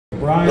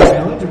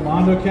Bryan of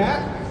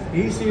MondoCat.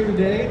 He's here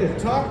today to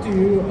talk to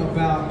you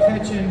about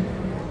catching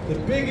the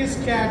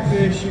biggest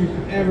catfish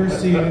you've ever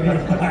seen in your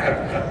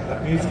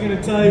life. He's going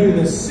to tell you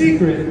the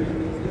secret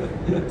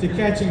to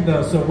catching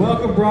those. So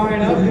welcome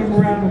Bryan up, give him a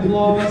round of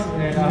applause,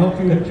 and I hope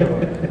you enjoy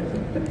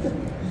it.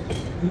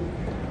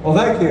 Well,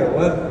 thank you.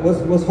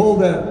 Let's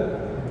hold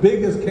that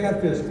biggest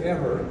catfish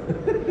ever.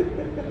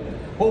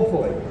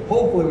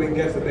 Hopefully we can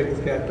catch the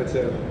biggest catfish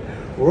ever.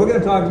 Well, we're going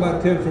to talk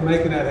about tips for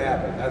making that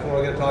happen. That's what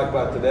we're going to talk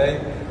about today.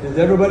 Does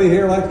everybody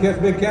here like to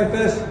catch big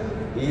catfish?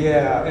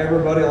 Yeah,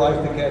 everybody likes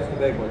to catch the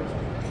big ones.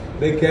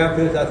 Big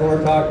catfish, that's what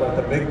we're talking about.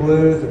 The big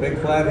blues, the big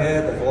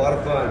flatheads, that's a lot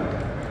of fun.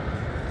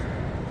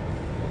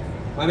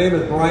 My name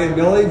is Bryan,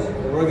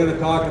 and we're going to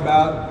talk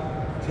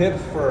about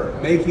tips for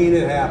making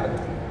it happen.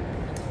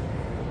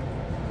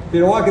 If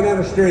you're walking down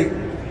the street,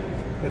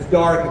 it's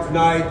dark, it's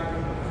night,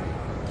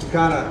 you're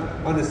kind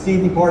of on the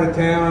seedy part of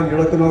town, you're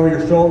looking over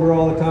your shoulder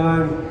all the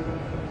time,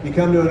 you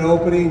come to an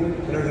opening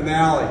and there's an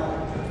alley.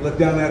 Look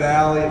down that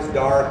alley, it's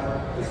dark,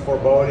 it's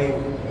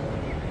foreboding,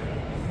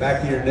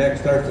 back of your neck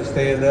starts to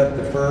stand up,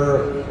 the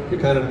fur, you're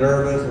kind of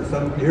nervous,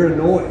 and you hear a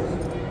noise.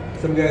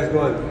 Some guy's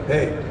going,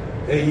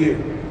 hey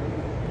you.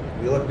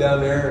 You look down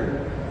there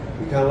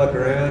and you kind of look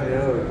around, you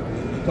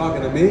know, you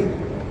talking to me?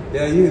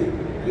 Yeah, you.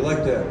 You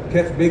like to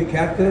catch big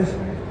catfish?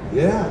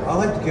 Yeah, I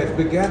like to catch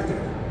big catfish.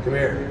 Come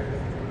here.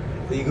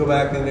 So you go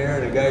back in there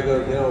and the guy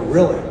goes, you know,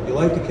 really? You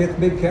like to catch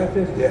big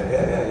catfish?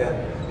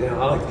 Yeah. You know,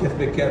 I like to catch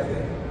big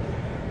catfish.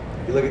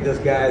 You look at this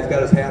guy, he's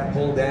got his hat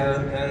pulled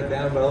down, kind of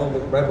down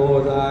right below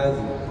his eyes.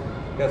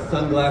 He's got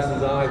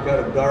sunglasses on, he's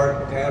got a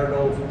dark, tattered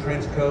old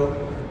trench coat.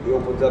 He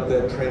opens up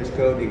that trench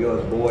coat and he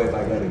goes, boy, if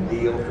I got a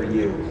deal for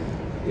you.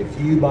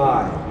 If you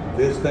buy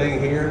this thing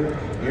here,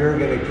 you're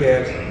gonna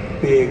catch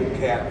big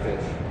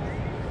catfish.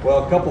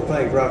 Well, a couple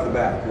things right off the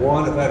bat.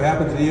 One, if that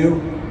happens to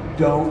you,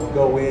 don't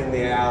go in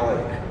the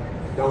alley.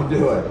 Don't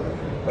do it.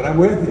 But I'm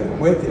with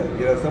you.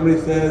 You know, somebody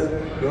says,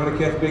 you want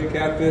to catch big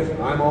catfish?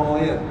 I'm all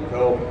in.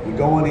 So you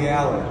go in the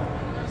alley.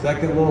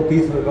 Second little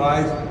piece of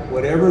advice,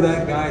 whatever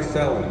that guy's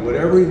selling,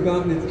 whatever he's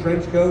got in his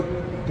trench coat,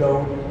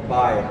 don't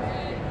buy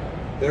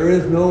it. There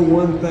is no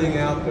one thing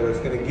out there that's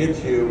going to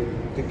get you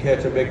to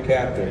catch a big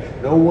catfish.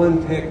 No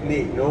one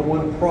technique, no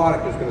one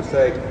product is going to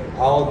say,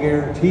 I'll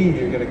guarantee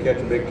you're going to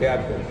catch a big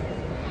catfish.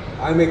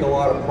 I make a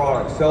lot of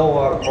products, sell a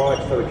lot of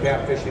products for the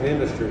catfishing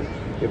industry.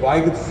 If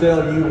I could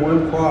sell you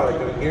one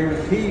product and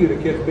guarantee you to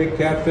catch big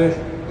catfish,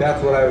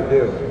 that's what I would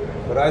do.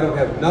 But I don't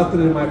have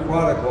nothing in my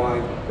product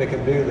line that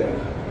can do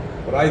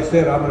that. But I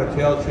said I'm going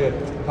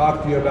to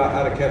talk to you about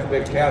how to catch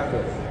big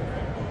catfish.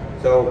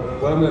 So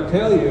what I'm going to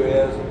tell you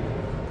is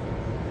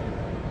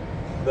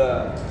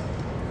the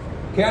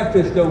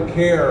catfish don't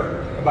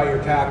care about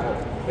your tackle.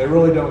 They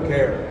really don't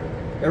care.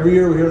 Every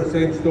year we hear the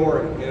same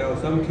story. You know,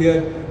 some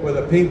kid with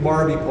a pink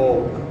Barbie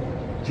pole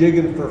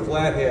jigging for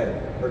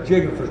flathead or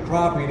jigging for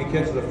crappie and he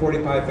catches a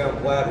 45-pound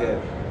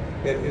flathead.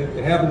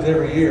 It happens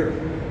every year.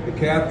 The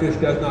catfish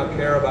does not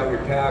care about your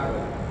tackle.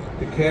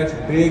 To catch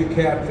big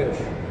catfish,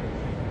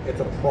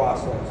 it's a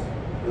process.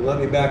 And let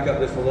me back up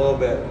just a little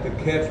bit. To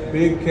catch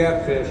big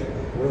catfish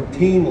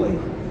routinely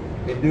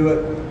and do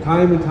it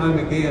time and time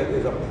again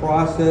is a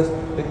process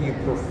that you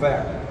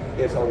perfect.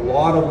 It's a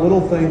lot of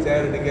little things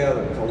added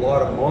together. It's a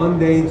lot of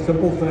mundane,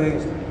 simple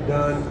things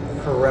done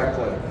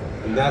correctly.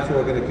 And that's what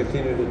we're going to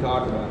continue to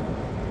talk about.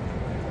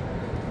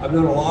 I've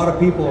known a lot of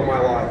people in my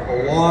life,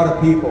 a lot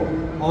of people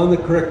on the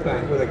creek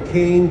bank with a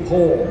cane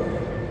pole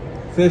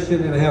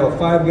fishing and they have a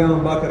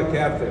 5-gallon bucket of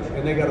catfish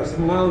and they got a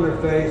smile on their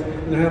face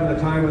and they're having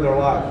the time of their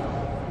life.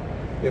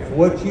 If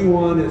what you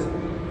want is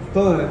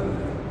fun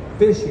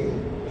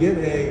fishing, get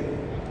a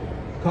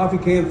coffee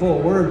can full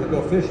of worms and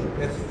go fishing.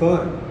 It's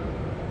fun.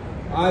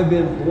 I've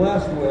been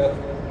blessed with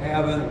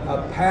having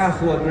a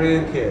passel of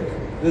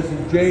grandkids. This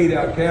is Jade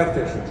out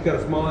catfishing. She's got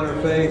a smile on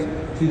her face.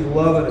 She's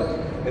loving it.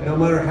 And no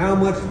matter how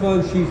much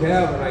fun she's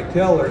having, I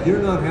tell her,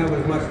 you're not having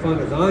as much fun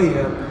as I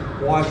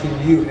am watching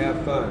you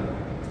have fun.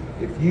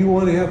 If you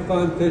want to have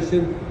fun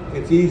fishing,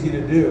 it's easy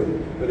to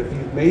do. But if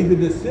you've made the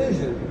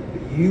decision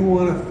that you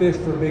want to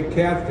fish for big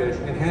catfish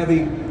and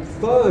having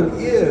fun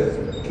is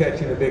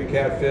catching a big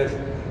catfish,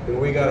 then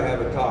we got to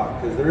have a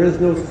talk, because there is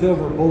no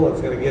silver bullet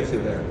that's going to get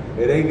you there.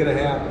 It ain't going to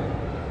happen.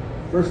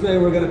 First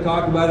thing we're going to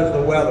talk about is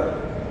the weather.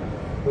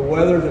 The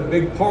weather is a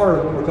big part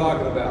of what we're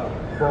talking about.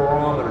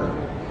 Barometer.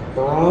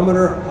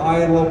 Barometer, high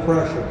and low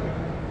pressure.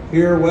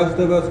 Here west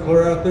of us,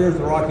 clear out there, is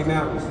the Rocky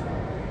Mountains.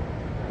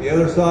 The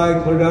other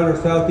side, clear down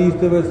to southeast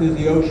of us, is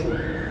the ocean.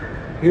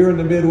 Here in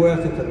the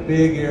Midwest, it's a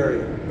big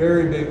area,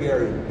 very big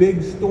area.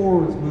 Big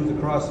storms move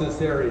across this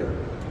area.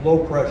 Low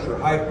pressure,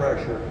 high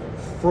pressure.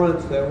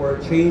 Fronts where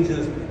it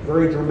changes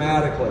very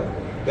dramatically.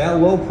 That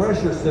low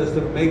pressure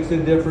system makes a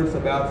difference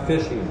about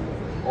fishing.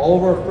 All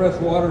of our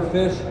freshwater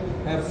fish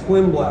have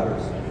swim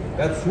bladders.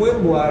 That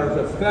swim bladder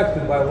is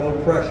affected by low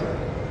pressure.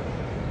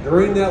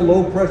 During that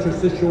low pressure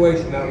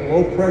situation, that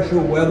low pressure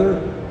weather,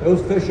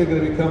 those fish are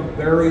going to become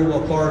very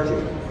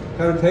lethargic.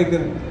 Kind of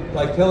taken,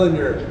 like telling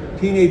your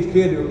teenage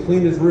kid to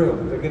clean his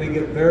room. They're going to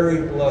get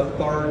very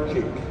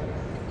lethargic.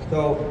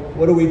 So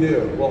what do we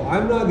do? Well,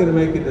 I'm not going to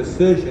make a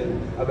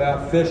decision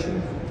about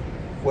fishing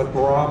with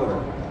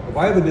barometer. If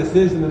I have a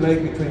decision to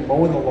make between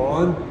mowing the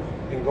lawn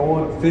and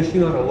going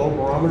fishing on a low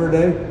barometer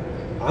day,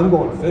 I'm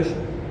going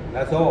fishing.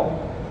 That's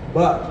all.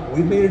 But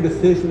we've made a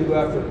decision to go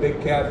after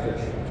big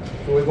catfish.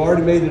 So we've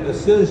already made a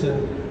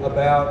decision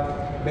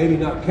about maybe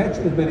not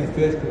catching as many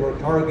fish because we're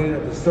targeting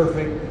at the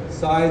surfing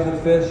size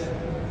of fish.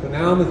 So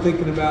now I'm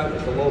thinking about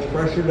it's a low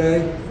pressure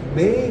day.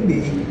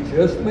 Maybe,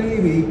 just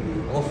maybe,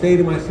 I'll say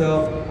to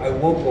myself, I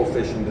won't go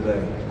fishing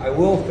today. I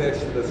will fish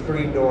the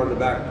screen door in the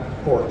back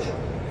porch.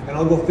 And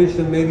I'll go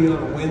fishing maybe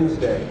on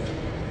Wednesday.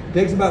 It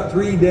takes about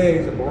 3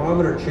 days, a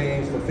barometer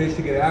change, for fish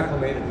to get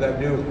acclimated to that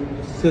new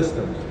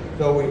system.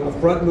 So a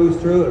front moves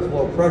through, it's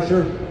low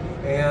pressure,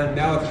 and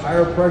now it's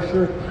higher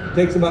pressure. It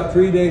takes about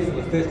 3 days for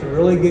the fish to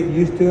really get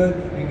used to it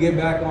and get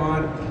back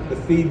on the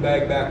feed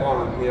bag back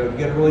on,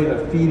 get really in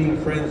a feeding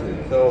frenzy.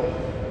 So,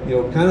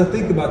 kind of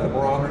think about the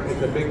barometer.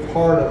 It's a big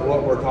part of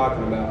what we're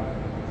talking about.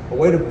 A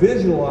way to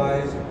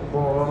visualize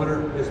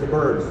barometer is the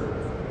birds.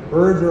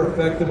 Birds are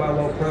affected by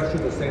low pressure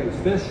the same as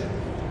fish.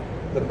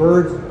 The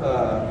birds,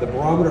 the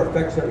barometer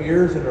affects their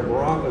ears, and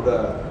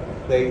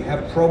they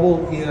have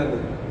trouble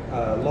in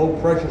low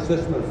pressure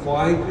system and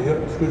flying.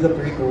 It screws up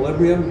their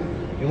equilibrium.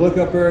 You look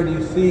up there and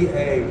you see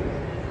a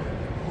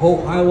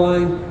whole high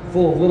line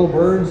full of little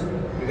birds.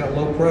 You got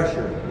low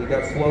pressure. You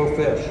got slow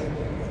fish.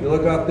 You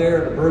look up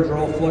there and the birds are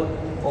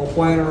all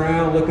flying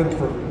around looking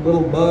for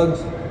little bugs.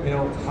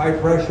 It's high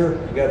pressure.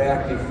 You got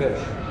active fish.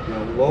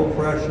 Low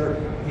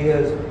pressure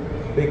is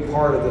a big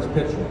part of this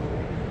picture.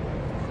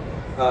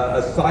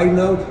 A side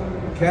note: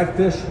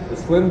 catfish, the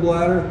swim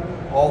bladder.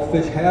 All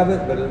fish have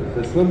it, but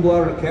the swim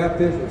bladder of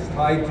catfish is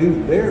tied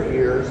to their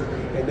ears,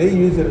 and they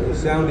use it as a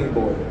sounding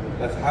board.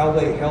 That's how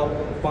they help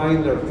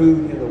find their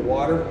food in the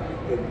water.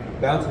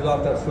 It bounces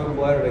off that swim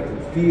bladder. They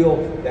can feel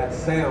that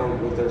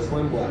sound with their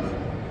swim bladder.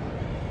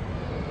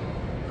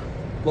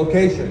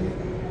 Location.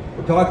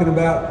 We're talking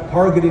about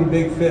targeting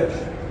big fish.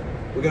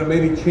 We're going to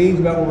maybe change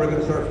about where we're going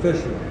to start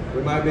fishing.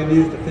 We might have been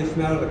used to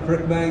fishing out of the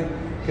creek bank,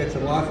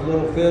 catching lots of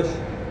little fish.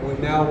 We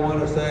now want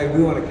to say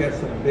we want to catch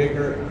some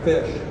bigger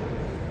fish.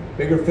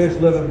 Bigger fish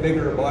live in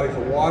bigger bodies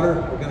of water.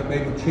 We're going to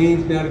maybe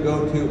change now to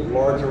go to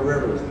larger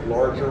rivers,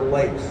 larger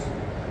lakes.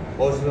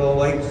 Most of the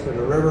lakes and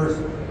the rivers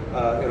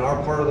in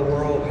our part of the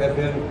world have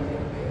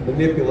been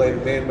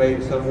manipulated,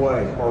 man-made in some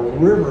way. Our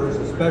rivers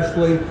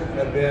especially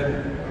have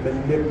been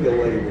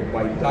manipulated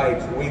by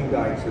dikes, wing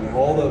dikes, and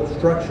all the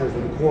structures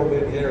and the core of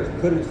engineers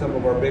put in some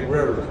of our big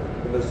rivers,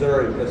 the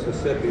Missouri,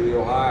 Mississippi, the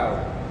Ohio.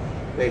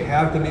 They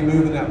have to be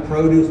moving that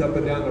produce up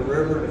and down the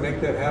river. To make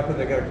that happen,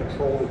 they got to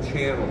control the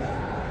channel.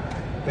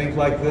 Things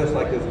like this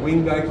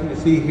wing dikes you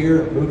see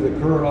here, move the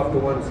current off to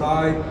one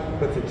side,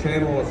 put the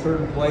channel in a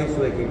certain place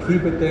so they can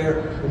keep it there,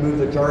 and move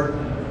the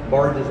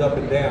barges up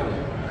and down.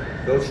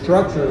 Those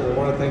structures are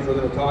one of the things we're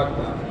going to talk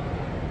about.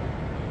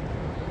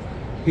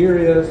 Here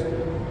is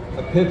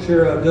a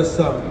picture of just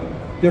some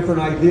different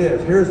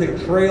ideas. Here's a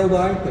trail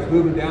dike that's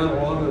moving down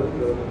along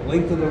the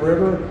length of the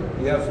river.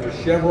 You have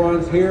some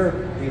chevrons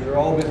here. These are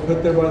all been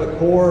put there by the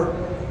Corps,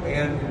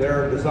 and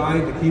they're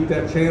designed to keep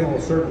that channel in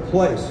a certain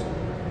place.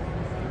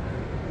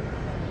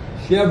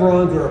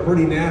 Chevrons are a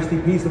pretty nasty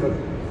piece of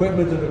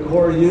equipment that the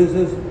Corps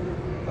uses.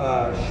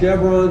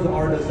 Chevrons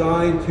are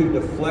designed to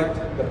deflect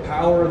the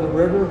power of the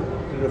river,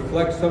 to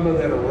deflect some of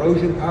that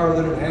erosion power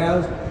that it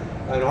has.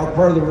 In our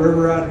part of the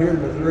river out here,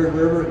 the Missouri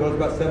River, it goes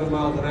about 7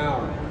 miles an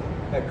hour.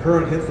 That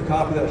current hits the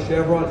top of that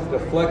chevron, it's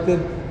deflected.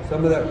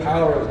 Some of that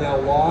power is now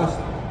lost,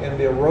 and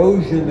the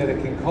erosion that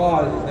it can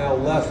cause is now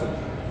lessened.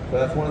 So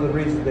that's one of the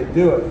reasons they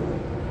do it.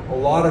 A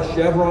lot of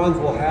chevrons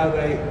will have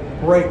a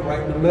break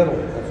right in the middle.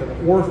 That's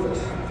an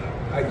orifice.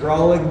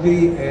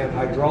 Hydrology and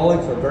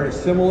hydraulics are very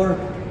similar.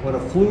 When a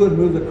fluid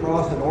moves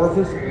across an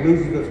orifice, it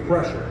loses its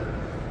pressure.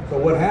 So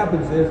what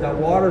happens is that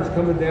water is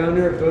coming down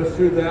there, it goes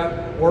through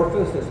that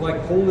orifice. It's like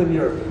holding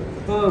your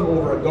thumb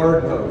over a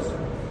garden hose.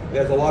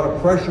 There's a lot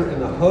of pressure in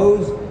the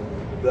hose.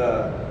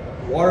 The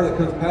water that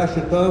comes past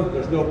your thumb,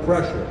 there's no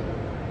pressure.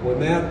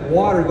 When that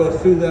water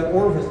goes through that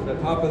orifice at the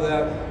top of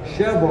that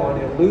chevron,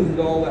 it loses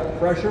all that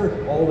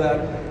pressure, all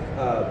that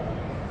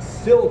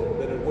silt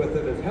that is with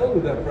it is held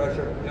with that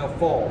pressure, now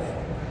falls.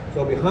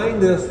 So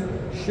behind this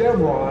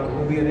chevron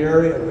will be an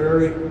area of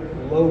very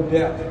low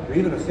depth, or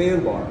even a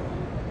sandbar.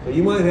 So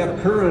you might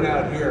have current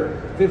out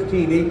here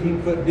 15,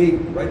 18 foot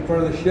deep. Right in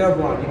front of the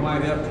chevron, you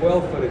might have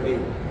 12 foot deep.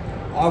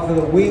 Off of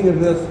the wing of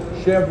this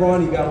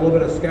chevron, you got a little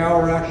bit of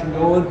scour action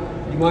going.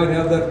 You might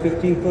have that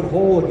 15 foot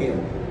hole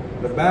again.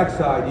 The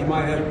backside, you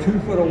might have 2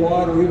 foot of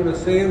water or even a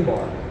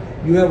sandbar.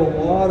 You have a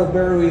lot of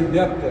varying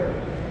depth there.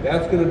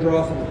 That's going to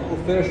draw some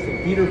little fish,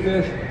 some feeder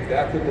fish.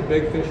 That's what the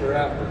big fish are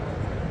after.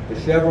 The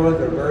chevrons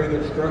are a very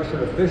good structure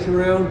to fish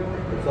around.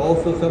 It's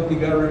also something you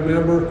got to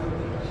remember.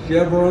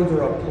 Chevrons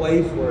are a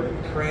place where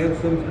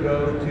transoms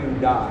go to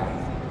die.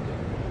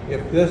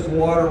 If this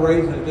water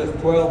raises just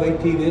 12,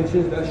 18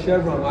 inches, that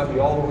chevron might be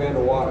all the way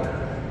underwater.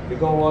 If you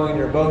go along in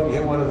your boat, you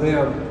hit one of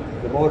them,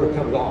 the motor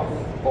comes off,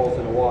 falls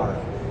in the water.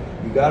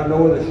 You got to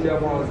know where the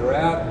chevrons are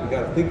at. You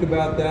got to think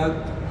about that.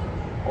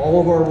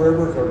 All of our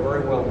rivers are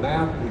very well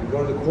mapped. You can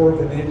go to the Corps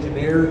of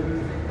Engineers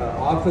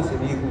office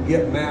and you can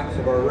get maps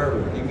of our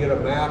rivers. You can get a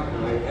map,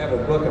 and I have a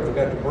book, I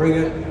forgot to bring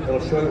it. It'll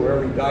show you where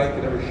every dike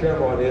and every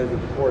chevron is that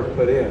the Corps has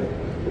put in.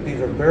 But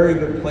these are very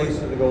good places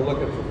to go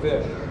looking for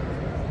fish.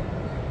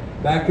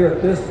 Back here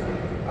at this,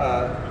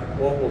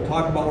 we'll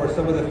talk about where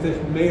some of the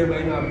fish may or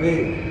may not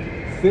be.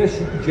 Fish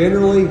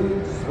generally,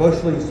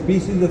 especially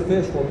species of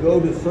fish, will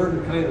go to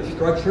certain kinds of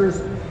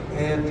structures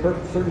and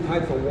certain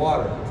types of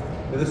water.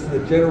 And this is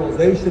a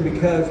generalization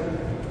because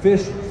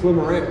fish swim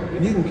around,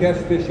 and you can catch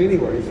fish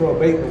anywhere. You throw a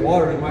bait in the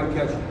water, you might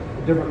catch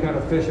a different kind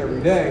of fish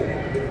every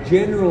day, but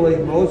generally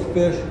most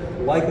fish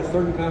like a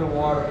certain kind of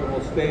water and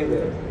will stay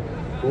there.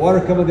 The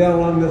water coming down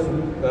along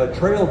this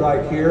trail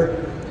dike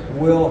here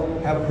will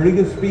have a pretty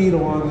good speed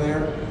along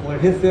there. When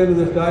it hits the end of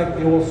this dike,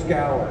 it will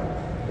scour.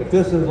 If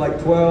this is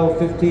like 12,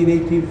 15,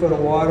 18 foot of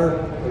water,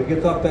 when it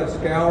gets off that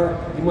scour,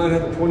 you might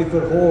have a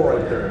 20-foot hole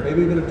right there,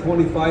 maybe even a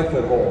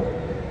 25-foot hole.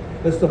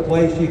 This is a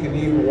place you can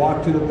even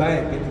walk to the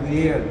bank, get to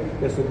the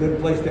end. It's a good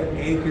place to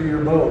anchor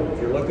your boat.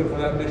 If you're looking for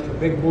that Mr.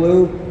 Big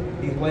Blue,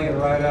 he's laying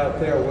right out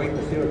there waiting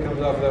to see what comes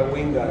off of that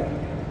wing dike.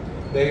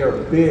 They are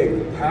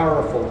big,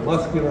 powerful,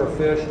 muscular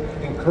fish,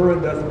 and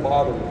current doesn't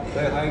bother them.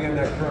 They hang in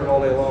that current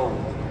all day long.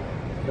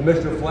 And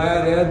Mr.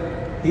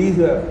 Flathead,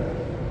 there's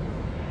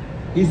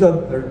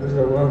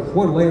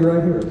one laying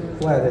right here,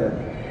 flathead.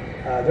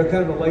 They're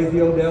kind of a lazy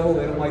old devil.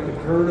 They don't like the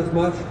current as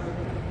much.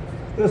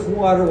 This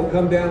water will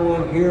come down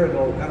along here and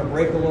it'll kind of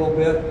break a little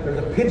bit. There's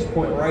a pinch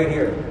point right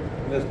here.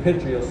 In this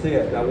picture, you'll see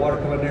it, that water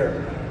coming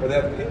there. Where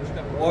that pinch,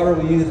 that water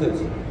will use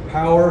its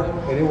power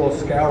and it will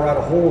scour out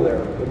a hole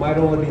there. It might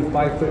only be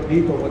 5 foot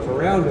deep or what's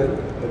around it,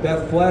 but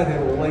that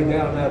flathead will lay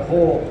down in that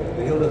hole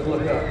and he'll just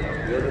look up.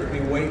 He'll just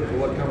be waiting for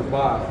what comes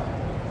by.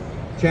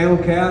 Channel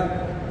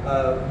cat,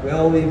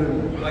 they'll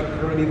even like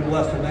current even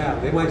less than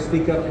that. They might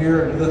sneak up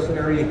here into this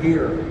area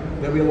here.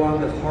 They'll be along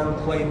this hard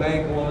clay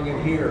bank along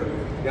in here,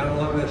 down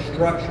along this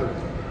structure.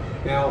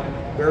 Now,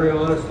 very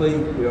honestly,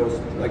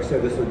 like I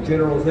said, this is a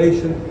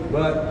generalization,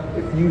 but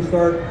if you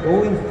start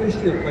going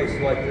fishing in places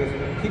like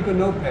this, keep a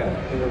notepad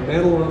and a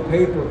metal on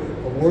paper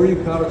of where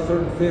you caught a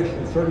certain fish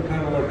in certain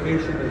kind of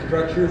location and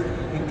structures,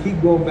 and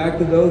keep going back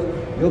to those.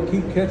 You'll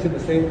keep catching the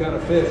same kind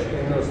of fish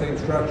in those same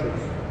structures.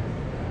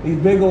 These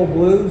big old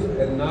blues,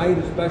 at night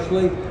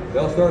especially,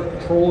 they'll start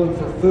trolling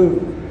for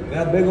food. And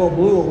that big old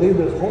blue will leave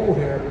this hole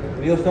here,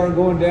 and he'll start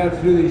going down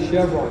through these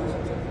chevrons.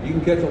 You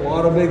can catch a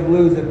lot of big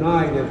blues at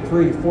night in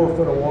 3, 4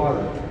 foot of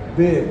water.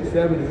 Big,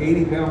 70,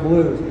 80 pound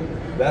blues.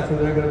 That's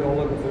when they're going to go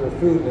looking for their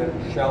food in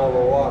that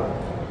shallower water.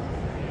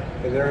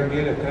 And there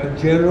again, it's kind of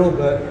general,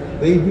 but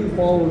they do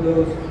follow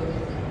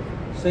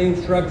those same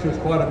structures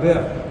quite a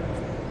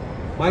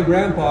bit. My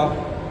grandpa,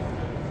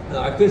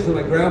 I fished with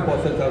my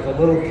grandpa since I was a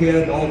little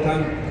kid, all the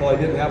time until I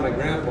didn't have my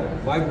grandpa.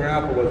 My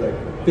grandpa was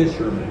a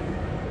fisherman.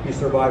 He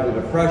survived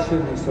the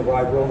Depression, he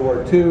survived World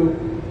War II.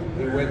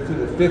 He went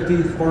through the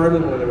 50s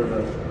farming when there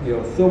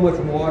was so much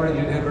water, you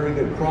didn't have very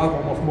good crop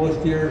almost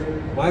most years.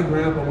 My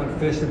grandpa went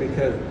fishing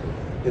because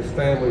his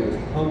family was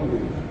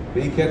hungry.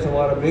 Did he catch a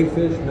lot of big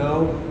fish?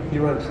 No. He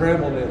run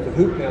trample nets and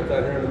hoop nets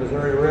out here in the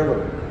Missouri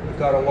River. He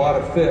caught a lot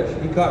of fish.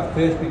 He caught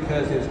fish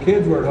because his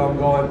kids were at home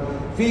going,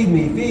 feed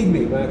me, feed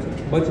me. That's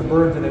a bunch of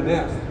birds in a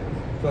nest.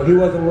 So he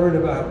wasn't worried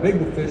about how big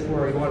the fish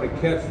were, he wanted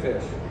to catch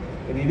fish.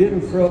 And he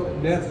didn't throw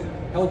nets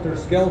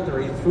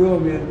helter-skelter, he threw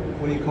them in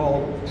what he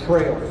called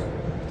trails.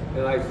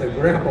 And I said,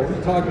 Grandpa,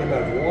 we're talking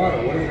about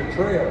water, what are the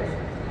trails?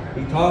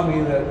 He taught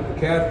me that the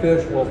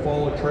catfish will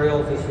follow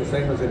trails just the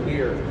same as a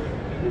deer.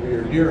 If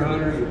you're a deer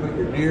hunter, you put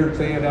your deer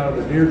stand out on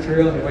the deer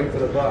trail and you wait for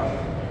the buck.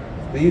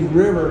 These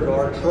rivers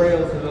are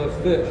trails to those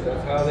fish.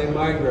 That's how they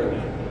migrate.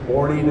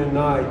 Morning and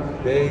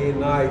night, day and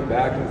night,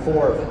 back and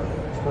forth,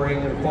 spring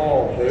and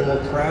fall. They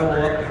will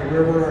travel up the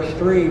river or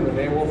stream and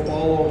they will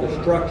follow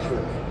the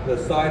structure, the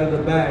side of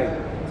the bank,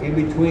 in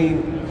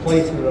between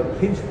places of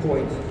pinch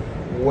points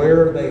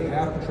where they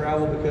have to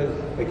travel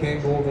because they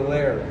can't go over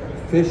there.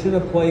 Fish in the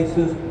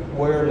places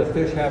where the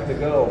fish have to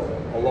go,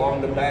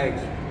 along the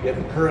banks. You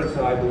have the current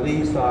side, the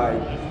lee side,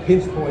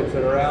 pinch points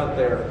that are out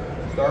there.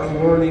 Start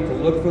learning to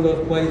look for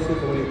those places,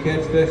 and when you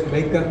catch fish,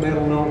 make that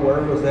mental note where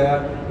it was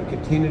at, and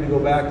continue to go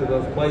back to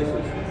those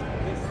places.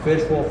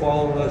 Fish will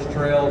follow those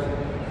trails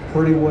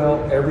pretty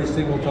well every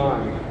single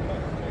time.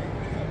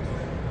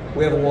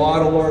 We have a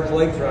lot of large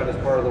lakes around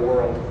this part of the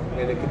world,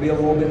 and it can be a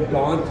little bit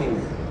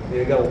daunting.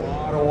 You got a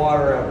lot of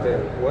water out there.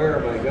 Where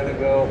am I going to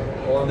go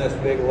on this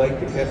big lake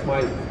to catch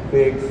my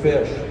big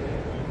fish?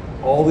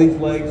 All these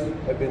lakes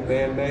have been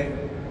man-made.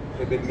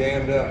 They've been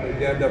dammed up. They've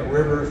dammed up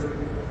rivers,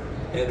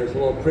 and there's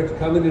little creeks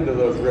coming into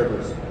those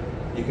rivers.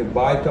 You can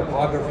buy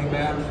topography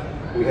maps.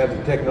 We have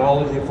the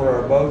technology for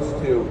our boats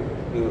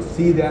to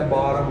see that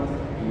bottom,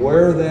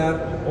 where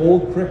that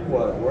old creek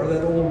was, where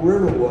that old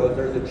river was.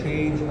 There's a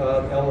change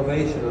of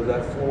elevation of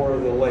that floor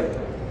of the lake.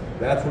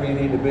 That's where you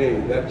need to be.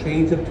 That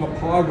change of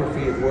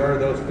topography is where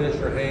those fish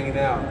are hanging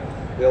out.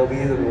 They'll be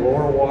either in the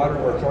lower water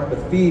or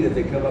starting to feed as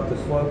they come up the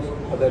slopes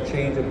of that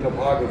change of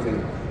topography.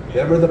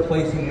 Them are the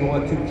places you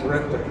want to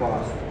drift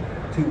across,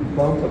 to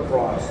bump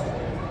across.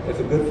 It's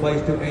a good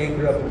place to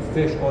anchor up and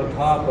fish on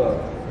top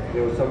of.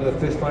 You know, some of the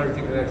fish finders,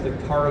 you can actually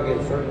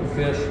target certain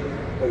fish.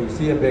 You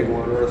see a big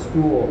one or a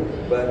school,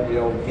 but you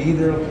know, these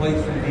are a place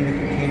you need to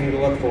continue to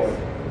look for.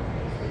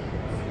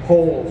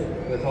 Poles.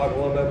 I'm going to talk a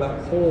little bit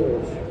about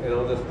poles and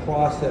on this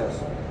process.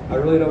 I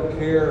really don't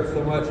care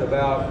so much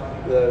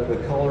about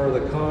the color or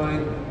the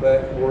kind,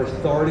 but we're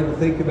starting to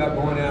think about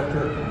going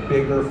after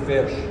bigger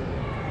fish.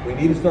 We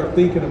need to start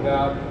thinking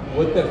about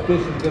what that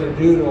fish is going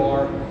to do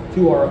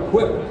to our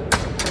equipment.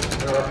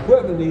 And our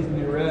equipment needs to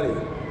be ready.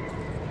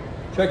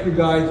 Check your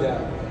guides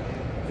out.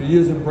 If you're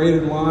using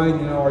braided line,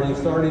 you know, are you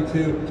starting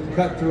to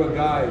cut through a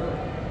guide?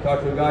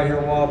 Talked to a guy here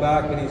a while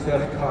back and he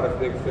said, I caught a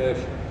big fish.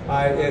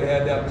 It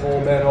had that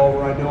pole bent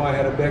over. I know I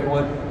had a big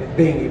one, and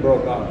bing, he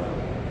broke off.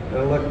 And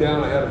I looked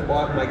down, I had a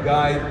spot in my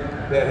guide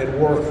that had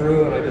wore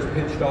through and I just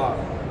pinched off.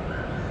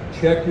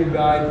 Check your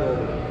guides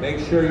over. Make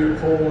sure your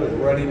pole is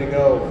ready to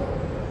go.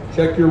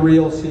 Check your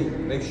reel seat.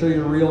 Make sure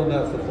your reel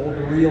nuts that hold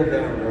the reel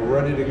down are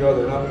ready to go.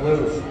 They're not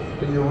loose,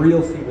 but your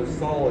reel seat is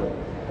solid.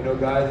 I know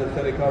guys that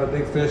said they caught a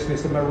big fish, they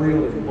said my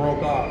reel is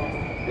broke off.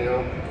 You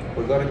know,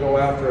 we're going to go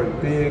after a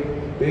big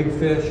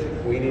fish.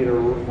 We need a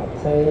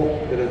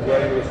pole that is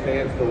ready to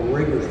withstand the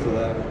rigors for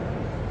that.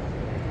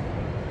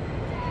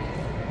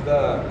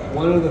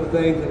 One of the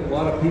things that a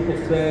lot of people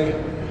say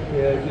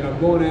is, you know,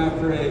 going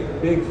after a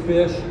big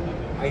fish,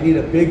 I need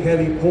a big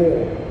heavy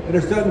pole. And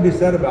there's something to be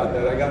said about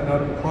that. I got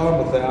no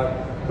problem with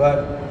that.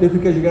 But just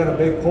because you got a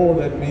big pole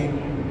doesn't mean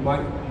you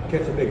might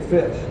catch a big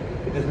fish.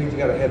 It just means you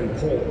got a heavy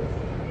pole.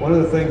 One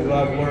of the things that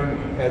I've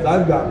learned as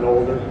I've gotten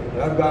older,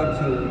 I've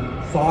gotten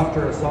to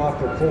softer and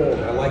softer poles.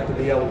 I like to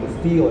be able to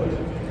feel it.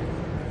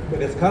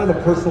 But it's kind of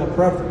a personal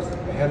preference.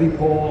 A heavy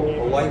pole,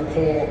 a light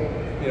pole,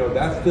 you know,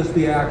 that's just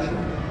the action.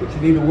 What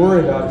you need to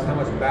worry about is how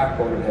much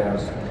backbone it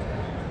has.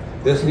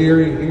 This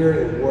area here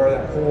is where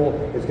that pole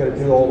is going to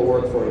do all the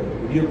work for you.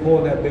 When you're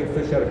pulling that big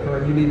fish out of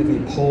current, you need to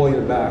be pulling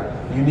it back.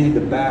 You need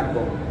the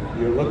backbone.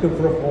 You're looking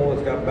for a pole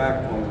that's got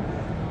backbone.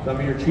 Some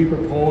of your cheaper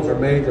poles are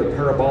made, they're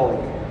parabolic,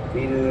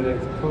 meaning that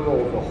it's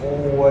curled the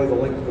whole way the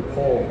length of the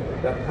pole.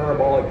 That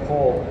parabolic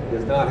pole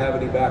does not have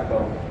any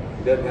backbone.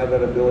 It doesn't have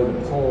that ability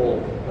to pull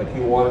like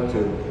you want it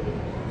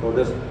to. So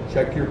just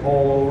check your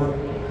pole over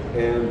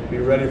and be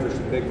ready for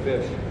some big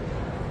fish.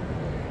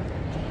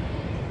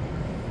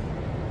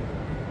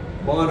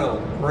 Mono,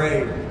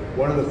 braid.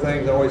 One of the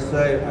things I always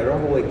say, I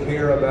don't really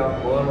care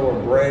about mono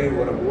or braid.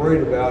 What I'm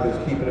worried about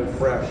is keeping it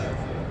fresh.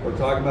 We're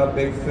talking about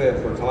big fish.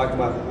 We're talking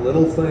about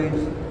little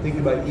things. Think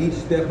about each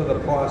step of the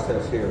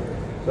process here.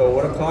 So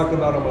what I'm talking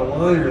about on my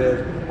line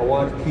is I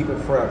want to keep it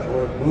fresh. I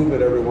want to move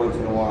it every once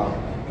in a while.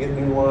 Get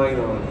new line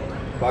on.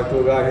 Talked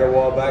to a guy here a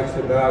while back,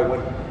 said,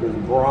 the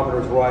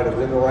barometer's right, I was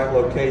in the right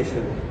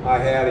location. I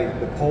had it,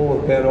 the pole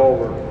was bent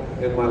over,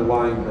 and my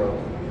line broke.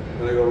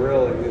 And I go,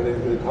 really? And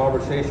then the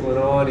conversation went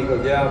on. He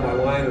goes, yeah, my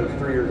line was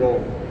 3 years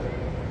old.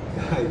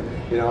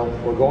 You know,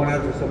 we're going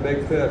after some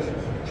big fish.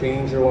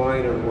 Change your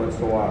line every once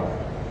in a while.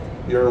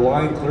 Your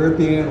line clear at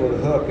the end with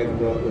a hook and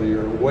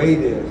your weight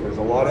is. There's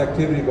a lot of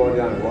activity going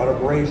down, a lot of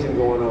abrasion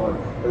going on.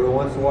 Every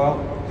once in a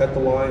while, cut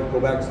the line, go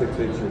back 6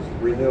 inches,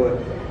 renew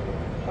it.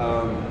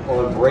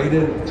 On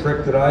braided, the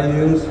trick that I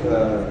use,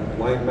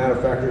 line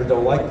manufacturers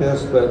don't like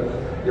this, but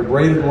your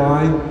braided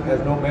line has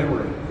no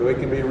memory, so it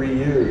can be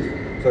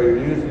reused. So you're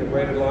using your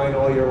braided line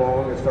all year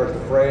long, it starts to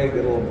fray,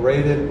 get a little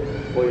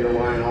braided, pull your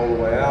line all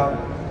the way out,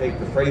 take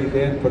the freighted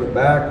end, put it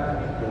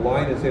back, the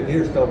line that's in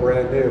here is still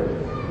brand new.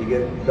 You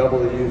get double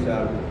the use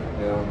out of it,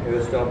 you know, and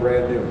it's still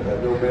brand new. It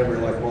has no memory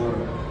like mono.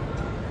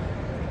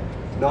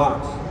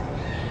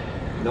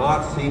 Knots.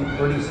 Knots seem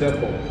pretty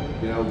simple.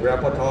 You know,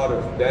 Grandpa taught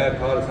us, Dad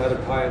taught us how to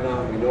tie a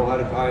knot. We know how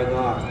to tie a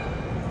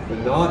knot. The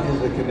knot is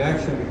the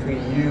connection between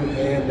you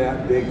and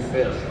that big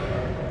fish.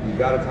 You've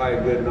got to tie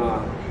a good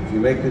knot. If you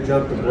make the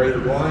jump to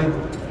braided line,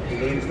 you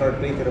need to start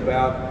thinking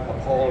about a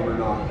Palomer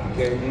knot. You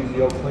can't use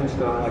the old Clinch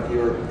knot like you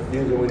were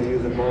using when you're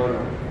using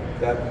mono.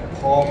 That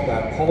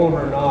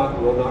Palomer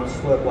knot will not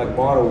slip like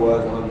mono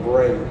was on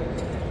braid.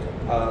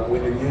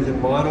 When you're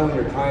using mono and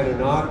you're tying a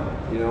knot,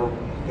 you know,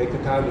 take the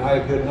time to tie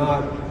a good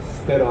knot,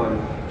 spit on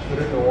it, put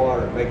it in the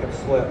water, make it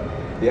slip.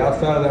 The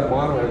outside of that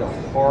mono has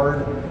a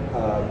hard,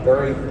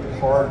 very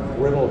hard,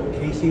 brittle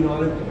casing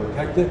on it to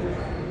protect it.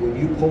 When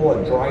you pull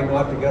a dry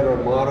knot together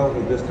on mono,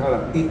 it just kind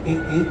of eat.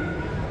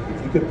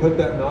 If you could put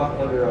that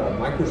knot under a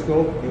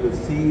microscope, you would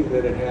see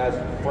that it has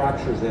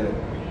fractures in it.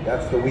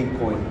 That's the weak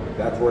point.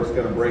 That's where it's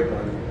going to break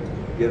on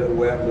you. Get it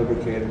wet,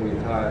 lubricate it when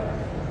you tie it.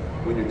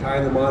 When you're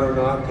tying the mono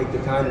knot, take the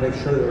time to make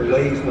sure that it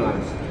lays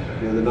nice.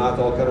 You know, the knot's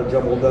all kind of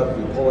jumbled up.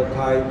 You pull it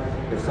tight.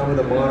 If some of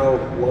the mono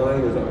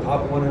line is on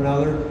top of one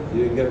another,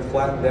 you can get it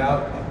flattened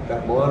out.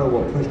 That mono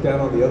will push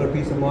down on the other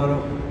piece of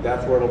mono.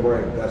 That's where it'll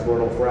break. That's where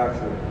it'll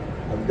fracture.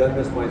 I've done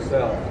this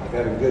myself. I've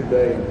had a good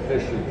day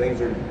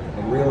fishing.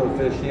 I'm reeling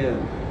fish in.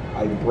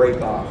 I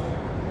break off.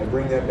 I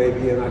bring that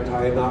baby in, I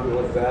tie a knot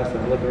really fast, and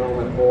I look around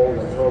my pole,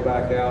 I throw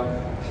back out.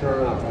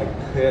 Sure enough, I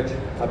catch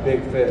a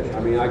big fish.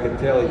 I mean, I can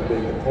tell he's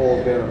big. The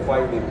pole's been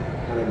fighting him,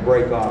 and I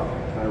break off.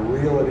 I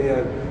reel it in,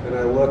 and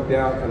I look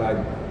down,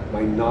 and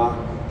my knot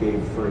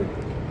gave free.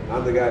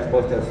 I'm the guy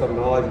supposed to have some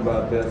knowledge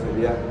about this,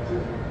 and yet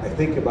I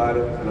think about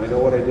it and I know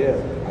what I did.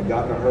 I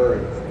got in a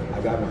hurry. I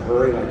got in a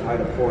hurry and I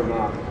tied a poor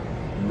knot.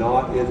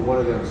 Knot is one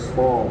of them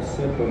small,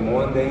 simple,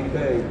 mundane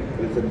things,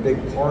 but it's a big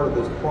part of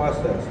this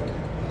process.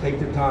 Take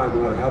the time,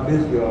 no matter how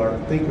busy you are,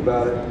 think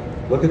about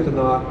it, look at the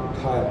knot,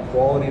 tie a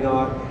quality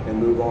knot, and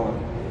move on.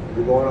 If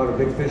you're going on a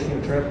big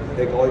fishing trip,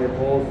 take all your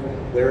poles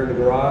there in the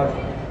garage,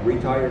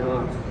 retie your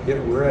knots,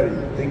 get ready,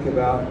 think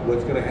about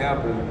what's going to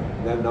happen,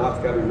 and that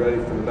knot's got to be ready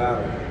for the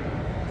battle.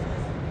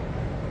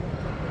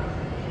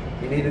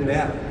 You need a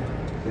net.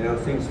 You know,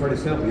 it seems pretty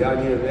simple. Yeah,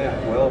 I need a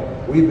net. Well,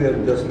 we've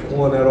been just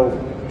pulling that old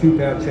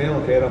 2-pound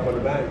channel cat up on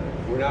the bank.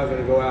 We're now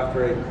going to go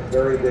after a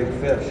very big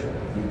fish.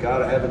 You've got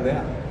to have a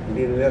net. You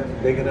need a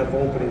net big enough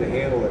opening to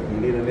handle it. You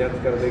need a net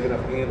that's got a big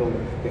enough handle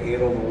to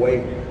handle the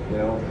weight. You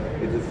know,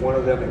 it's just one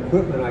of them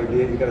equipment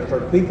ideas you got to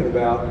start thinking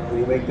about when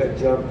you make that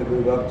jump to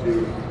move up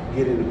to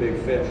getting the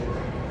big fish.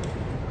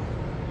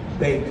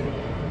 Bait.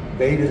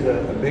 Bait is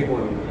a big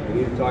one.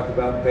 We need to talk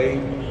about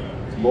bait.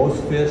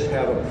 Most fish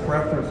have a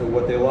preference of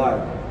what they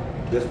like.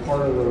 This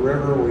part of the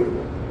river,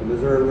 the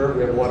Missouri River,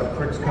 we have a lot of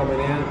cricks coming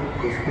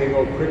in. This big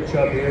old crick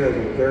chub here is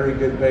a very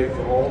good bait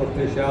for all the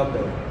fish out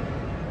there.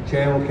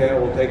 Channel cat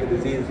will take it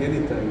as easy as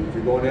anything. If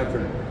you're going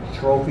after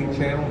trophy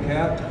channel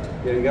cat,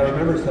 you know, you got to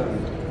remember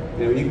something.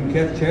 You know, you can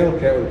catch channel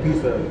cat with a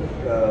piece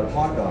of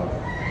hot dog.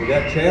 But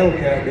that channel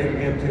cat didn't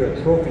get to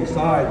a trophy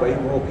size by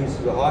eating little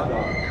pieces of hot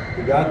dog.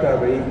 He got that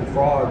by eating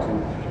frogs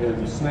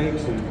and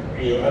snakes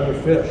and, you know, other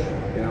fish.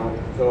 You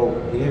know,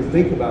 so you need to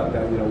think about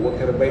that. You know, what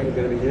kind of bait you're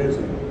going to be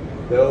using.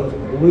 Those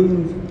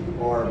blues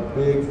are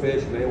big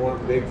fish and they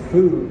want big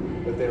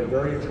food, but they're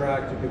very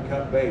attracted to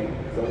cut bait.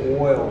 The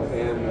oil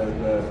and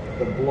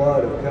the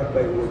blood of cut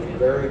bait works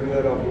very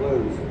good on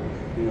blues.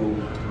 You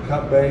know,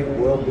 cut bait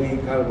will be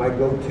kind of my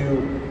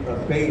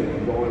go-to bait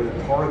in going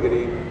and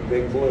targeting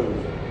big blues.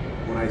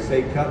 When I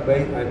say cut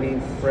bait, I mean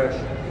fresh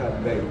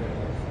cut bait.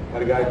 I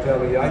had a guy tell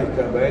me, yeah, I used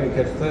cut bait and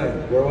catch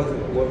things. Where was it?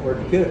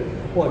 Where'd you get it?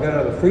 Well, I got it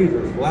out of the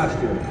freezer last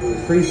year. It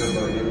was freezer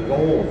burn. It was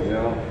old, you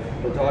know.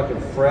 We're talking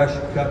fresh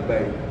cut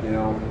bait, you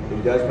know.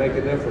 It does make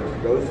a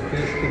difference. Those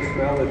fish can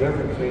smell the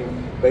difference between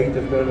bait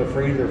that's been in the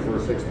freezer for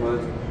 6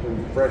 months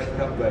and fresh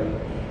cut bait.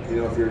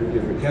 You know, if you're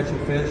catching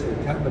fish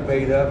and cutting the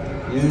bait up,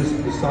 use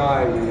the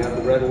side when you have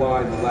the red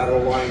line, the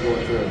lateral line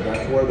going through it.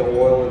 That's where the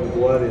oil and the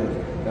blood is.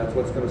 That's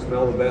what's going to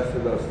smell the best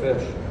of those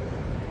fish.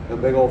 The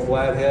big old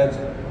flatheads,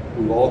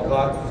 we've all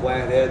caught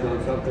flatheads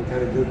on something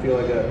kind of goofy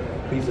like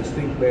a piece of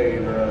stink bait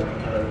or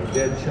a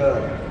dead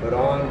chub. But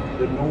on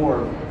the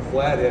norm,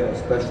 flathead,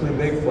 especially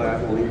big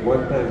flat, will eat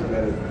one thing,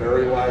 that is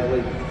very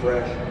lively,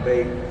 fresh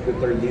bait that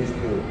they're used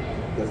to.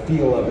 The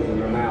feel of it in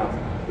their mouth,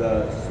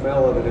 the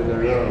smell of it in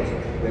their nose.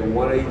 They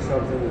want to eat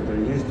something that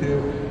they're used to,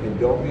 and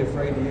don't be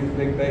afraid to use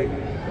big bait.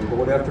 And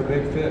going after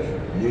big fish,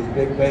 use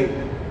big bait.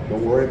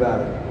 Don't worry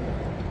about it.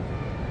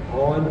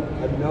 On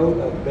a note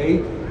of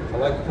bait, I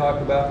like to talk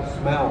about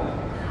smell.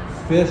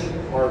 Fish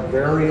are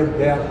very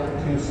adept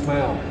to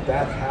smell.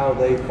 That's how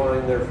they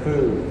find their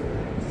food.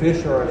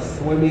 Fish are a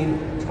swimming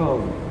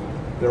tongue.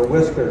 Their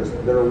whiskers,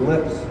 their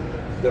lips,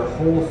 their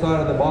whole side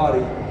of the body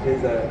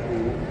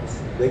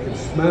they can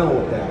smell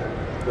with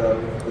that.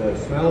 The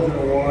smells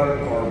in the water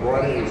are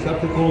brought in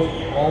receptacles.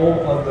 All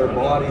of their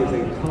body is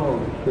a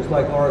tongue. Just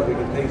like ours, they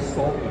can taste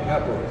salt and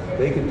pepper.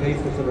 They can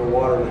taste what's in the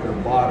water with their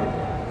body.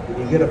 When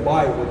you get a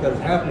bite, what does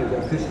happen is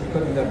that fish is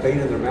putting that bait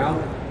in their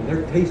mouth and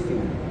they're tasting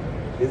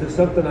it. Is it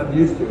something I'm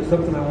used to? Is it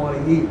something I want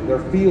to eat?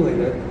 They're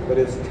feeling it, but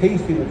it's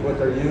tasting is what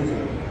they're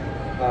using.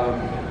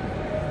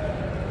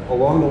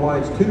 Along the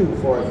lines too,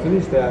 before I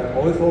finish that,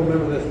 always will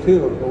remember this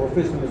too, when we're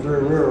fishing the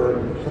Missouri River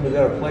and some of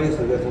the other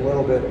places that's a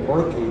little bit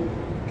murky,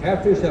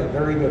 catfish have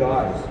very good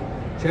eyes.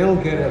 Channel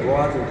cat has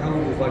rods and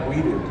cones just like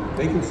we do.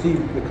 They can see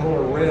the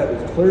color red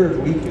as clear as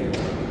we can.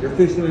 If you're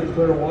fishing in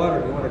clear water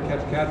and you want to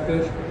catch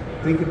catfish,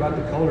 think about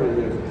the color it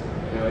is.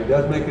 You know, it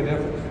does make a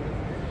difference.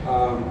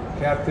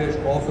 Catfish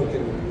also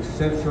can be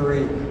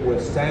sensory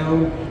with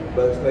sound,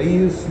 but they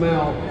use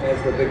smell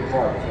as the big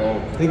part.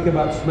 So think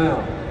about smell.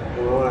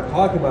 And when I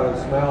talk about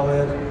it, smell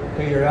is,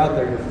 okay, you're out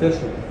there, you're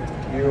fishing.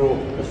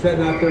 You're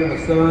sitting out there in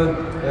the sun,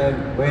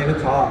 and man,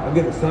 it's hot. I'm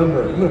getting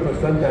sunburned. I'm going to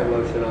put suntan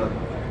lotion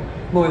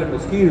on. Boy, the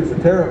mosquitoes are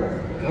terrible.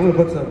 I'm going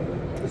to put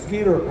some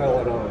mosquito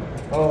repellent on.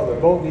 Oh, the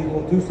boat needs a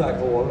little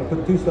 2-cycle oil. I'm going to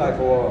put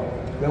 2-cycle oil.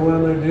 Then what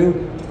I'm going to do,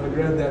 I'm going to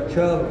grab that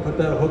chub and put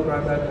that hook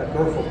right back that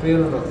dorsal fin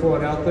and I'm going to throw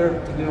it out there.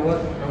 And you know what?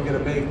 I don't get a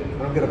bait. I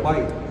don't get a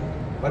bite.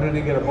 Why didn't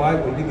he get a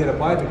bite? We did get a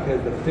bite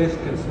because the fish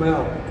can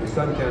smell the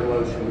suntan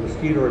lotion, the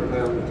mosquito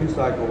repellent, the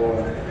 2-cycle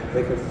oil.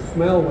 They can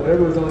smell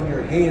whatever's on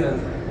your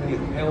hand when you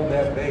held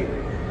that bait.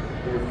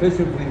 When you're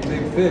fishing with these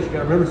big fish, you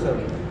got to remember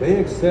something. They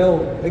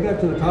excelled. They got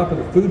to the top of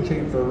the food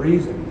chain for a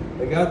reason.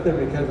 They got there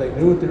because they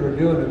knew what they were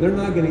doing, and they're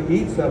not going to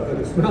eat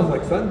something that smells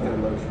like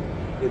suntan lotion.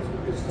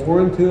 It's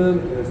foreign to them,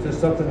 and it's just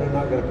something they're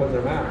not going to put in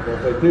their mouth. But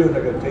if they do,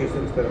 they're going to taste it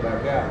and spit it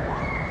back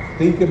out.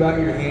 Think about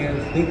your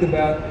hands. Think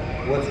about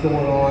what's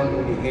going on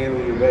when you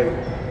handle your bait.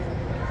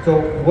 So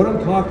what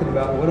I'm talking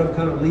about, what I'm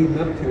kind of leading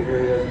up to here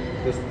is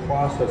this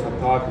process I'm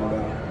talking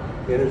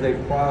about. It is a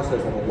process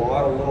of a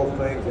lot of little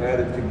things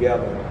added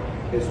together.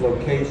 It's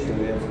location,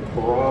 it's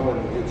barometer,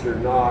 it's your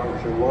knot,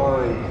 it's your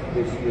line,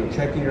 it's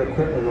checking your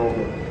equipment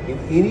over. And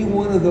any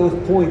one of those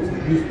points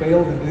that you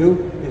fail to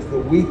do is the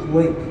weak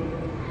link.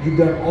 You've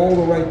done all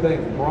the right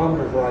things. The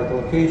barometer's right, the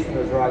location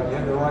is right, you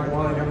had the right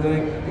line,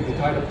 everything. If you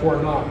tied a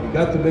poor knot, you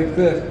got the big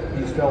fish,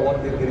 you still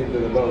didn't get into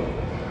the boat.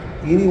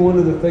 Any one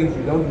of the things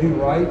you don't do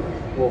right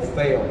will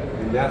fail,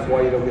 and that's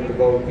why you don't get the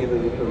boat, either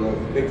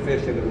the big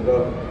fish into the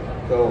boat.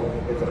 So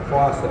it's a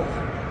process.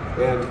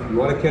 And you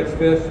want to catch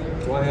fish,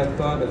 you want to have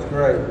fun, that's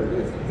great. But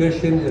if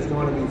fishing is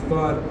going to be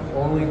fun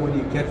only when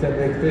you catch that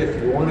big fish.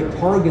 If you want to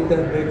target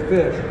that big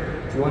fish,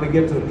 if you want to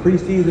get to the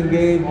preseason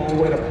game all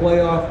the way to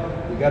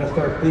playoff, you got to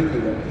start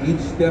thinking of each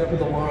step of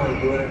the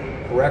line, doing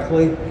it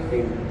correctly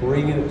and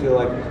bringing it to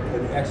like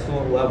an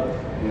excellent level.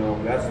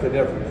 That's the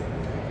difference.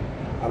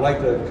 I'd like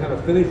to kind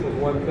of finish with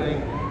one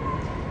thing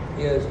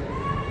is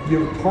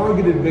you've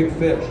targeted big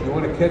fish. You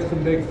want to catch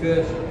some big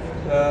fish.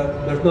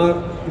 There's not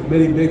as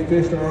many big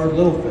fish there are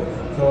little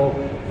fish. So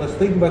let's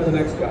think about the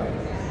next guy.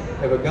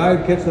 If a guy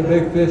catches a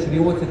big fish and he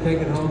wants to take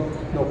it home,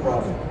 no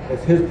problem.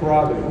 It's his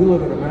prerogative. We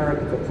live in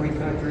America, it's a free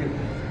country.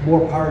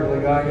 More power to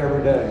the guy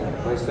every day.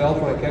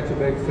 Myself, when I catch a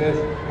big fish,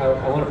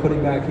 I want to put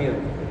him back in.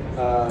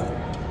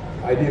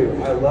 I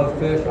do. I love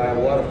fish. I have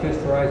a lot of fish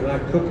fries, and I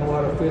cook a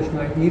lot of fish, and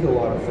I eat a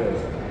lot of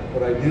fish.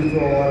 But I do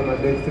throw a lot of my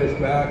big fish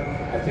back.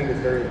 I think it's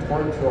very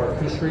important to our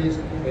fisheries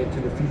and to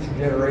the future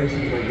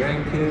generations, my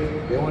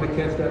grandkids. They want to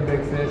catch that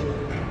big fish.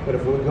 But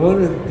if we're going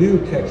to do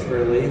catch and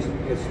release,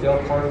 it's still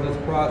part of this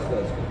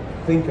process.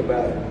 Think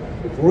about it.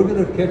 If we're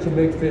going to catch a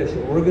big fish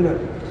and we're going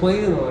to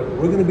plan on it,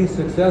 we're going to be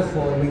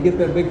successful and we get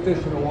that big fish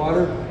in the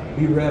water,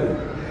 be ready.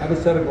 Have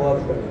a set of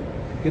gloves ready.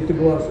 Get the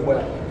gloves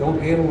wet.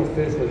 Don't handle the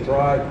fish with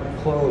dry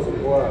clothes and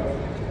gloves.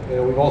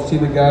 We've all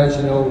seen the guys,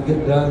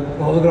 get done.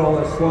 Oh, look at all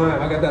that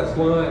slime. I got that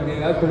slime. Yeah,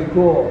 that's pretty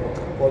cool.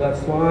 Well,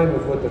 that slime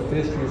is what the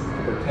fish uses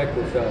to protect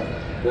itself.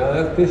 Now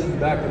that fish is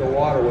back in the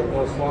water with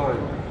no slime.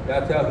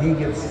 That's how he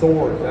gets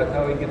sores. That's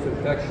how he gets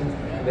infections.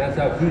 And that's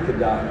how he could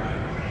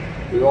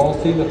die. We've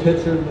all seen the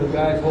picture of the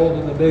guys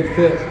holding the big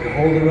fish. They're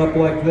holding it up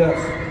like this.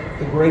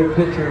 It's a great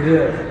picture it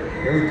is.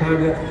 Every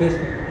time that fish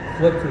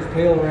flips his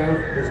tail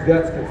around, his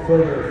guts get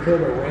further and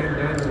further ram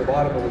down to the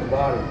bottom of his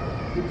body.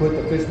 You put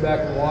the fish back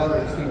in the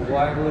water, he seems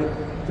lively.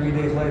 3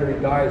 days later he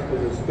dies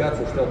because his guts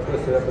are still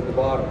twisted up at the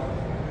bottom.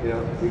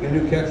 We can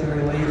do catch and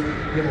release,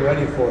 get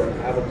ready for it.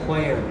 Have a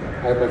plan.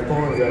 I have my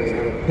phone ready,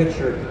 have a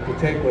picture to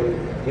take with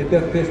it. Get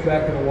that fish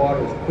back in the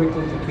water as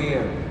quickly as you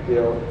can.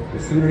 The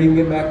sooner he can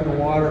get back in the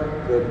water,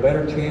 the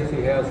better chance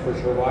he has for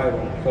survival.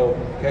 So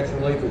catch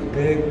and release is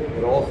big,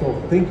 but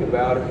also think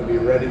about it and be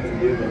ready to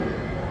do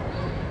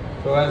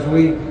that. So as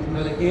we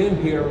kind of end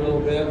here a little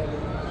bit,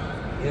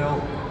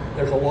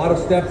 there's a lot of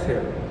steps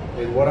here.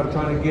 And what I'm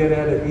trying to get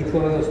at is each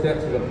one of those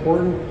steps is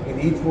important, and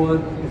each one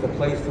is a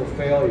place for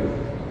failure.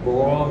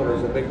 Barometer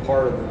is a big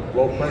part of it.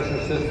 Low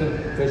pressure system,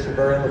 fish are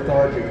very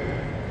lethargic.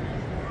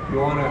 You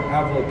want to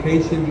have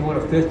location, you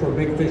want to fish where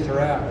big fish are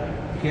at.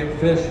 You can't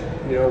fish,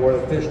 where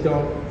the fish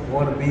don't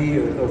want to be,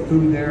 or there's no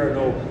food there, or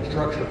no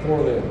structure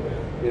for them.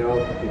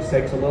 It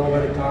takes a little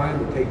bit of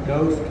time to take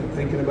notes, keep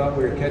thinking about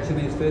where you're catching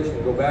these fish,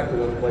 and go back to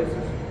those places.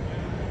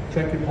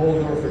 Check your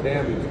poles over for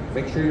damage.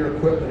 Make sure your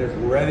equipment is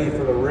ready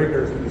for the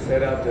riggers that you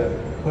set out to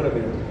put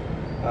them in.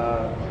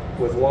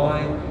 With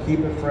line, keep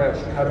it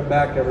fresh. Cut it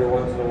back every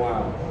once in a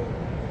while.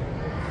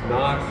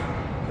 Knot,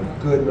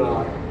 a good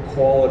knot,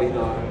 quality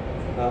knot.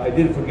 I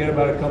did forget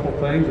about a couple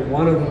things, and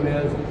one of them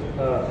is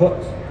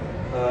hooks.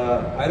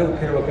 I don't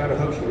care what kind of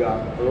hooks you got.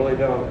 I really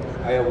don't.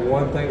 I have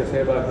one thing to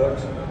say about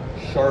hooks.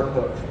 Sharp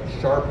hooks.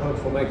 Sharp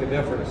hooks will make a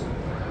difference.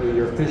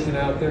 You're fishing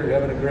out there, you're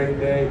having a great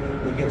day,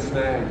 you get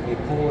snagged. You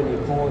pull and you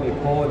pull and you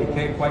pull and you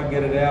can't quite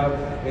get it out,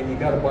 and you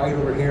got a bite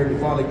over here and you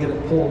finally get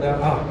it pulled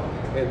out.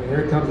 And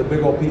here comes a big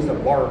old piece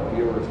of bark.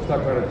 You were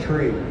stuck on a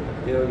tree.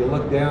 You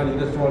look down, you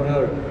just throw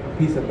another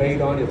piece of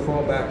bait on, you throw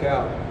it back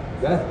out.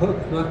 That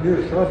hook's not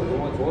near as sharp as it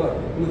once was.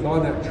 It was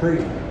on that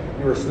tree.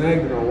 You were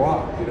snagged in a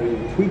rock.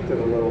 You tweaked it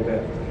a little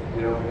bit.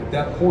 At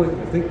that point,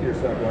 you think to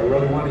yourself, do I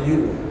really want to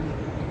use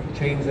it?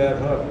 Change that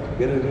hook.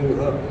 Get a new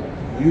hook.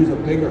 Use a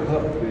bigger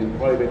hook than you've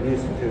probably been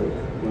used to.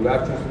 We've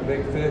after some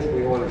big fish,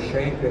 we want a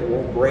shank that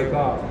won't break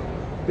off.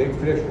 Big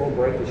fish won't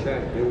break the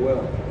shank. It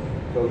will.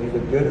 So use a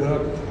good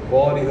hook,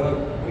 quality hook,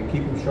 and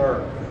keep them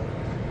sharp.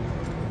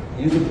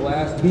 Use a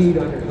glass bead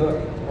on your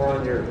hook or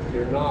on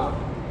your knot.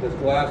 This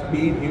glass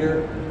bead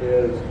here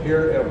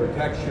it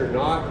protects your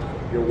knot.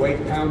 Your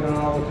weight pounding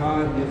all the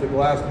time. Use a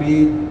glass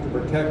bead to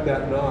protect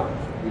that knot.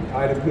 You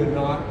tied a good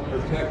knot,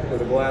 protect it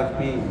with a glass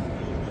bead.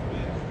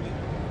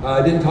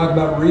 I didn't talk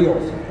about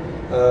reels.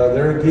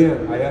 There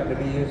again, I happen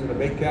to be using a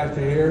bait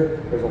caster here.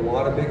 There's a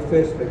lot of big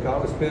fish that they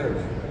caught with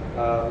spinners.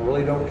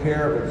 Really don't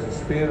care if it's a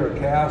spin or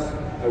cast.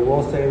 I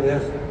will say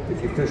this,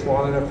 if you fish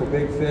long enough for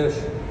big fish,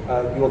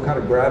 you will kind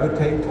of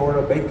gravitate toward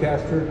a bait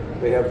caster.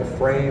 They have the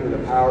frame and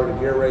the power and the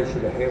gear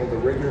ratio to handle the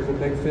rigors of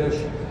big fish,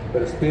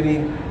 but a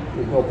spinning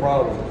is no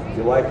problem. If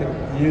you like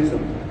them, use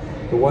them.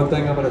 The one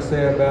thing I'm going to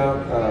say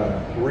about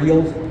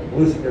reels,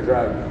 loosen your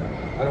drag.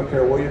 I don't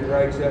care where your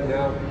drag's at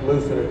now,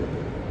 loosen it.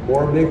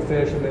 More big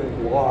fish have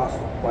been lost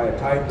by a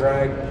tight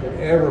drag than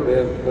ever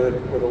been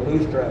with a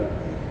loose drag.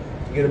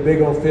 You get a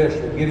big old fish,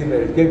 and get him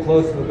there, he's getting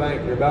close to the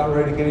bank, you're about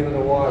ready to get him in the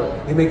water.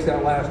 He makes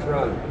that last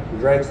run. The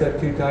drag's set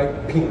too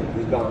tight, ping,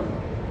 he's gone.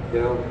 You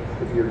know,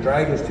 if your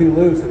drag is too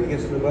loose and he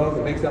gets to the boat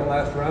and makes that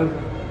last run,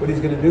 what he's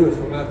going to do is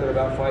swim out there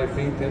about 5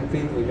 feet, 10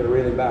 feet, and you're going to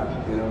reel him back.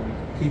 You know,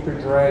 keep your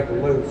drag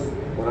loose.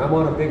 When I'm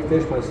on a big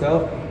fish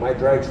myself, my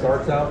drag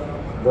starts out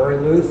very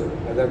loose.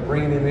 As I'm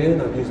bringing him in,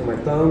 I'm using my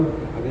thumb,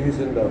 I'm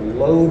using the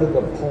load of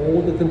the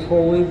pole to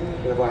control him,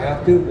 and if I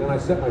have to, then I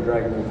set my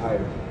drag a little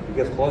tighter. It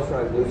gets closer,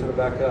 I loosen it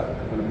back up.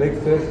 On a big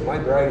fish, my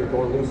drag is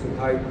going loose and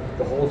tight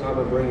the whole time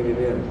I'm bringing it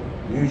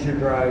in. Use your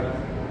drag,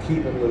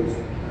 keep it loose.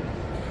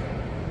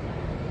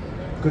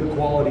 Good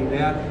quality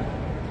net,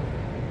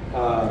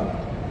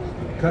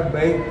 cut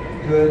bait,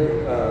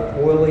 good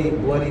oily,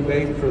 bloody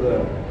bait for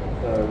the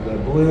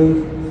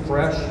blues,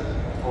 fresh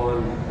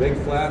on big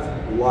flats,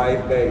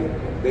 live bait,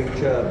 big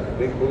chub,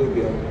 big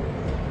bluegill.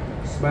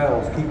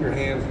 Smells, keep your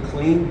hands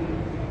clean,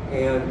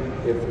 and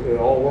if it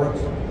all works,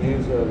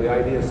 use the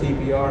idea of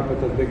CPR and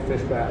put those big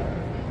fish back.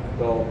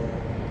 So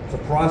it's a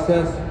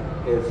process.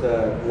 It's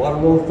a lot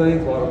of little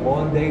things, a lot of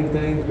mundane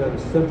things done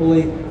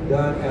simply,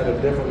 done at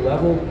a different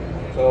level.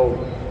 So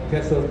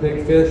catch those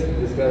big fish,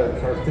 you just got to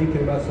start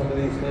thinking about some of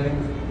these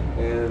things,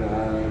 and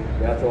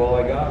that's all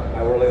I got.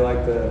 I really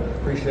like to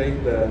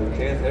appreciate the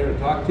chance here to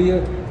talk to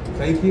you.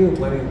 Thank you.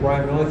 My name is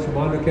Bryan from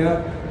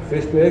MondoCat.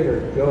 Fish big or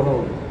go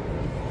home.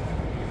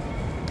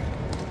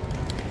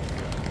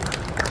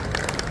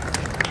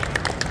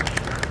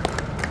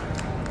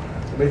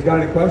 If anybody's got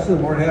any questions,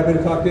 I'm more than happy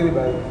to talk to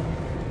anybody.